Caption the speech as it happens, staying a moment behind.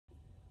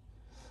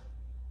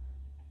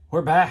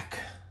We're back.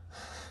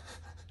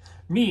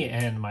 Me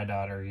and my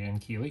daughter again,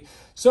 Keely.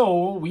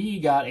 So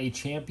we got a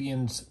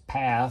Champion's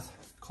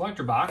Path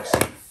collector box.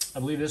 I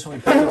believe this one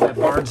we picked up at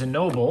Barnes &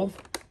 Noble.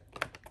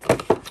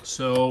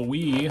 So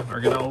we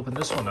are going to open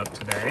this one up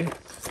today.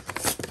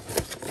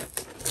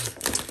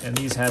 And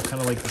these have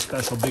kind of like the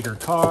special bigger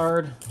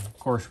card. Of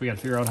course, we got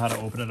to figure out how to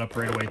open it up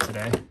right away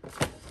today.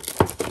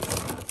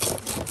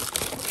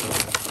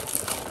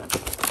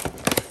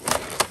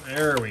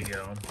 There we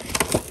go.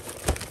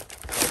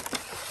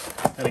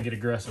 Got to get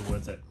aggressive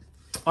with it.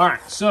 All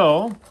right,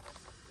 so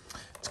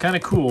it's kind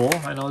of cool.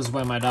 I know this is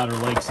why my daughter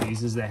likes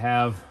these, is they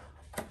have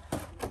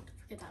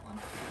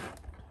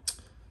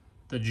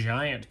the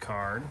giant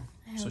card.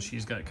 So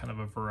she's got kind of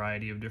a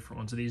variety of different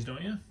ones of these,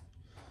 don't you?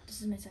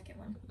 This is my second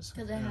one,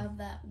 because I have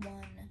that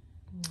one.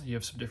 You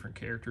have some different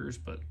characters,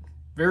 but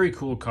very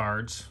cool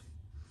cards.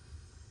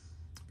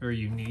 Very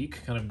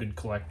unique, kind of good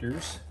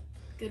collectors.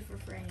 Good for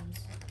frames.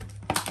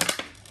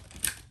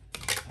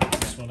 Pop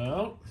this one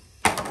out.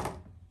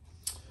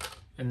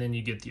 And then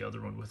you get the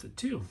other one with it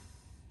too,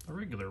 a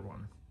regular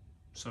one.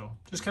 So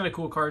just kind of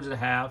cool cards to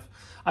have.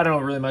 I don't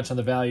know really much on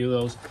the value of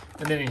those.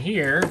 And then in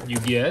here you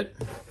get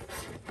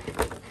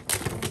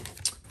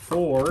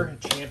 4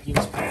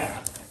 Champion's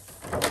Path.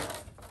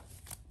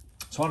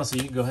 So honestly,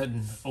 you can go ahead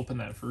and open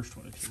that first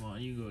one if you want.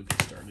 You can go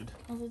get started.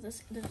 I'll do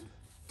this. There's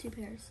 2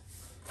 pairs.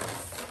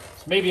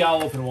 So maybe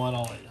I'll open one.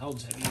 I'll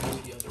just have you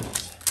do the other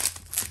ones.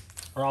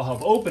 Or I'll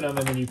help open them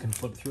and then you can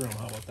flip through them.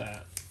 How about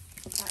that?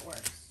 That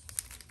works.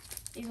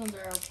 These ones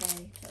are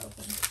okay to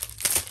open.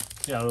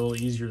 Yeah, a little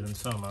easier than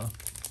some, huh?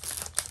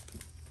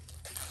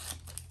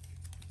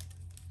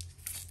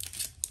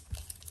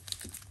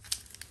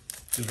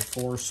 Do the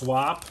 4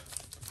 swap.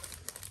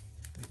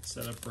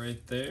 Set up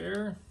right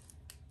there.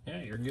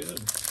 Yeah, you're good.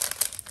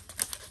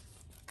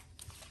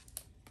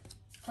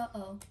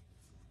 Uh-oh.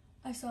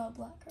 I saw a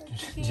black card.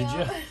 Did you?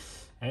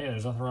 Hey,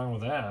 there's nothing wrong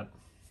with that.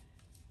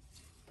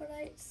 But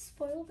I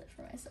spoiled it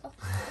for myself.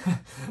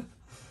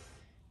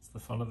 It's the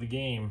fun of the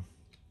game.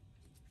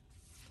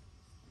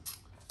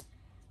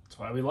 That's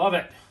why we love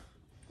it.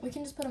 We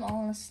can just put them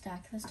all in a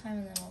stack this time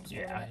and then I'll just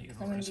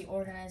I'm going to be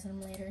organizing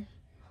them later.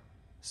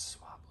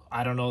 Swab.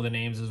 I don't know the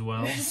names as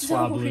well.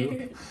 So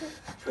blue.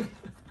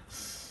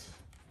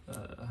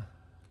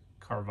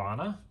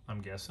 Carvana,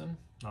 I'm guessing.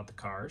 Not the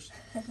cars.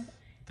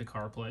 The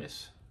car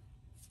place.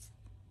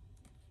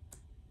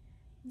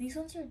 These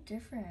ones are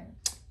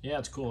different. Yeah,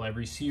 it's cool.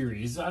 Every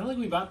series. I don't think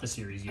we bought the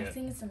series yet. I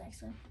think it's the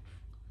next one.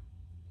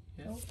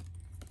 Yeah. Nope.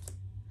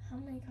 How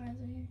many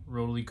cards are here?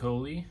 Roly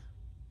Coly.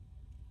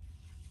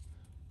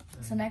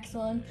 It's the next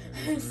one.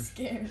 I'm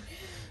scared.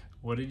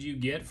 What did you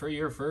get for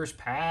your first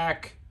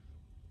pack?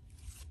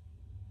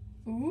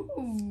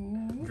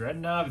 Ooh.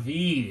 Dreadnought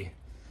V.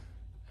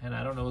 And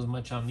I don't know as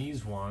much on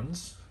these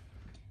ones.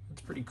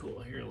 That's pretty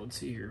cool. Here, let's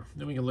see here.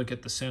 Then we can look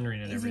at the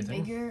centering and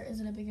everything. Is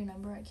it a bigger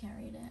number? I can't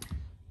read it.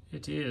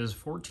 It is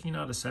 14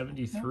 out of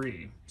 73.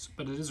 Yep.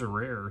 But it is a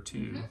rare, too.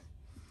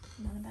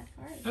 Mm-hmm. Not a bad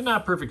card. And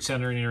not perfect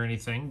centering or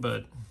anything,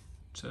 but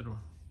said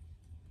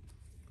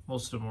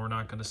most of them we're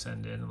not going to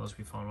send in unless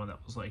we found one that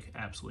was like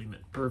absolutely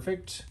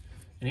perfect.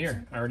 And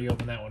here, I already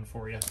opened that one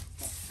for you.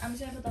 I'm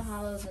just going to put the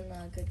hollows and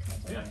the good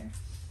cards over here.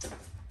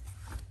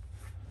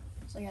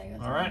 So I gotta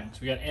go. All right, so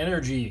we got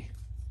Energy.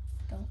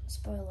 Don't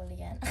spoil it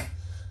again.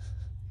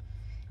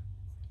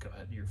 Go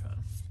ahead, you're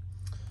fine.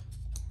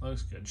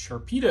 Looks good.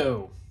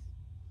 Sharpedo.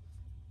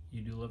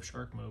 You do love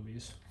shark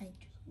movies. I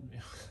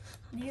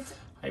do.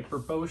 Hyper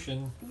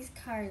Potion. These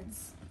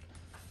cards,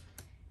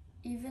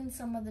 even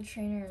some of the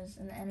trainers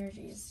and the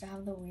energies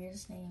have the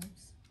weirdest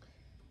names.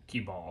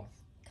 Keyball.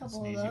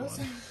 Couple of those.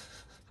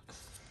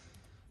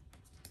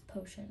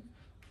 Potion.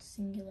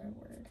 Singular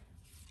word.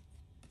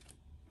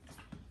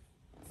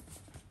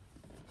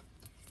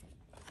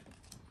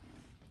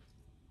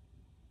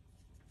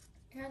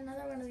 I got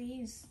another one of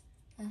these.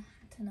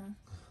 Hatterene.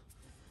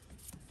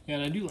 Yeah,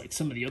 and I do like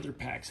some of the other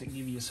packs. I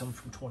give you some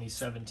from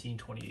 2017,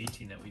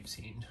 2018 that we've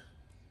seen.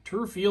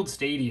 Turfield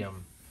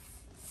Stadium.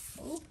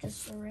 Oh,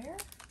 just a rare?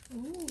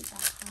 Ooh, the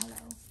hollow.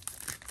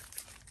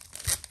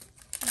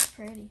 That's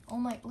pretty. Oh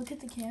my, look at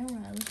the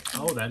camera.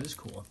 Oh, that is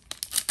cool.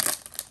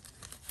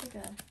 Look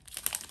at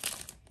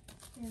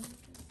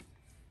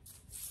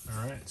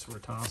All right, so we're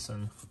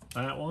tossing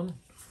that one.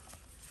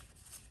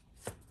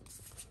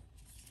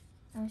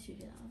 I want you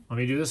to do that one. Let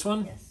me do this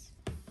one? Yes.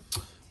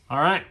 All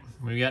right,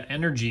 we got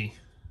Energy.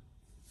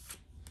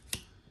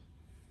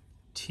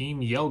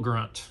 Team Yell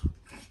Grunt.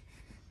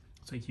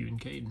 It's like you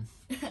and Caden.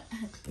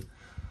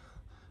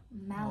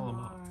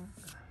 Malamar.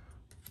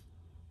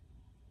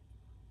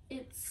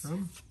 It's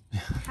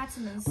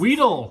Hatterene's.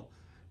 Weedle!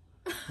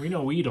 We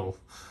know Weedle.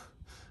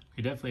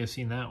 We definitely have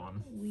seen that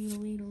one.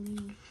 Weedle.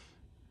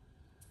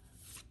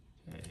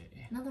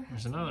 Okay. Another.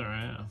 There's another,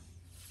 yeah.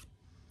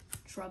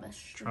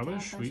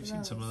 Trubbish. We've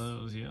seen some of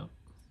those, yeah.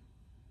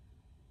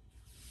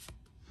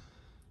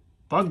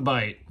 Bug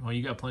Bite. Well,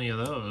 you got plenty of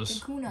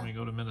those Kakuna. when we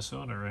go to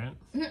Minnesota, right?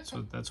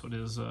 So that's what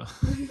is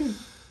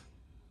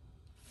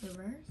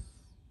Reverse.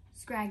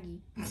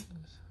 Scraggy.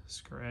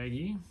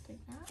 Scraggy.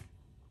 Take that.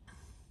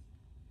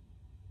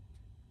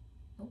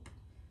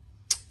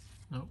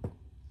 Nope.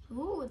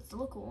 Ooh, it's a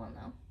little cool one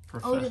though.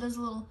 Oh, yeah, there's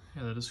a little.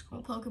 Yeah, that is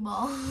cool.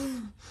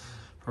 Pokeball.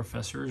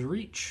 Professor's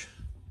Reach.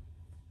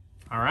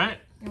 All right.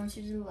 I want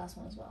you to do the last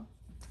one as well.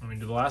 Let me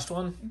do the last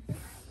one.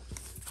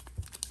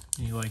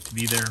 You like to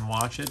be there and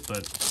watch it,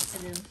 but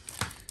I do.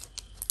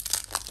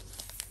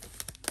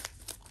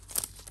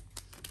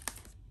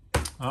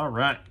 all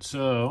right.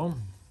 So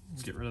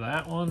get rid of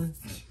that one.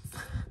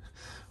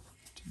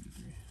 2,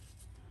 3.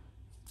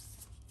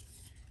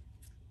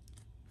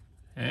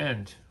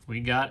 And we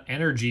got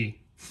energy.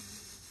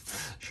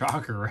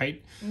 Shocker,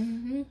 right?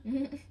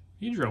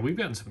 Hydro, we've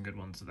gotten some good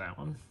ones to that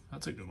one.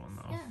 That's a good one,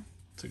 though. Yeah.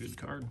 It's a good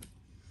card.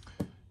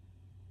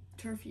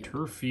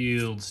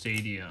 Turffield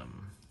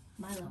Stadium.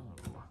 Milo.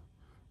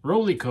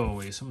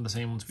 Roly-Coly, some of the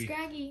same ones we...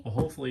 Scraggy. Well,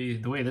 hopefully,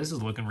 the way this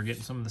is looking, we're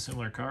getting some of the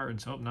similar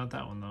cards. Oh, not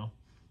that one, though.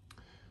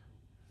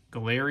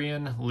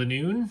 Galarian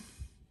Linoone.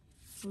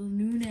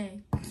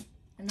 Linoone.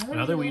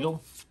 Another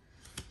Weedle.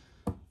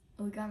 Oh,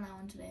 we got that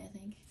one today, I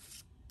think.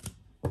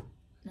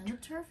 Another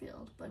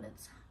Turffield, but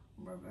it's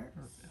reverse.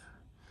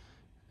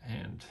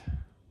 And...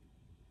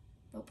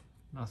 Nope.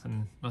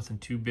 Nothing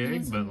too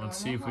big, but let's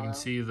see if we can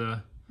see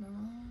the...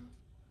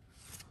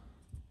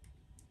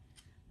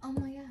 Oh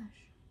my gosh.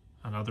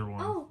 Another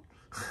one. Oh,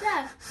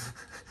 Dad.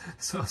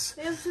 So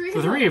We have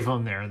three of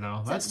them there,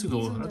 though. That's too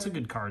cool. That's a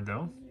good card,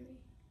 though.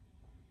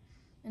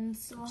 And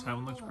so that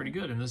one looks pretty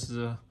good. And this is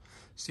a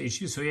stage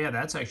 2. So yeah,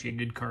 that's actually a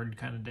good card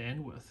kind of to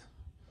end with.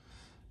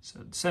 So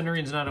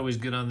Centering's not always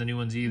good on the new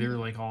ones either,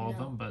 like all of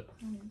them, but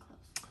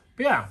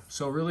yeah.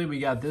 So really, we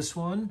got this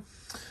one.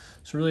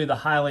 So really, the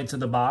highlights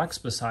of the box,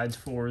 besides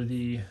for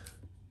the.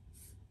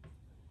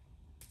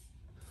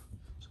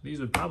 So these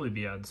would probably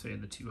be, I'd say,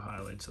 the 2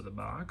 highlights of the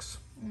box.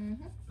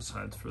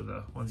 Besides for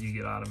the ones you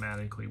get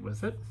automatically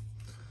with it.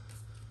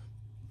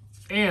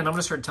 And I'm going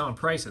to start telling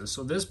prices.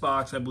 So this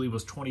box, I believe,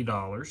 was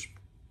 $20.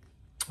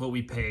 What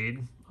we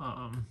paid.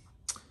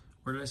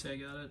 Where did I say I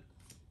got it?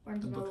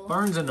 Barnes and Noble.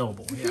 Barnes and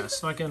Noble. Yeah,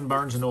 snuck in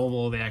Barnes and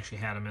Noble. They actually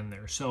had them in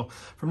there. So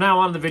from now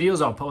on in the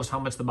videos, I'll post how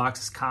much the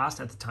boxes cost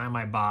at the time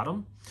I bought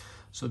them.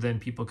 So then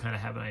people kind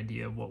of have an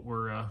idea of what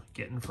we're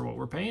getting for what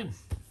we're paying.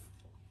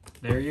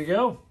 There you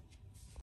go.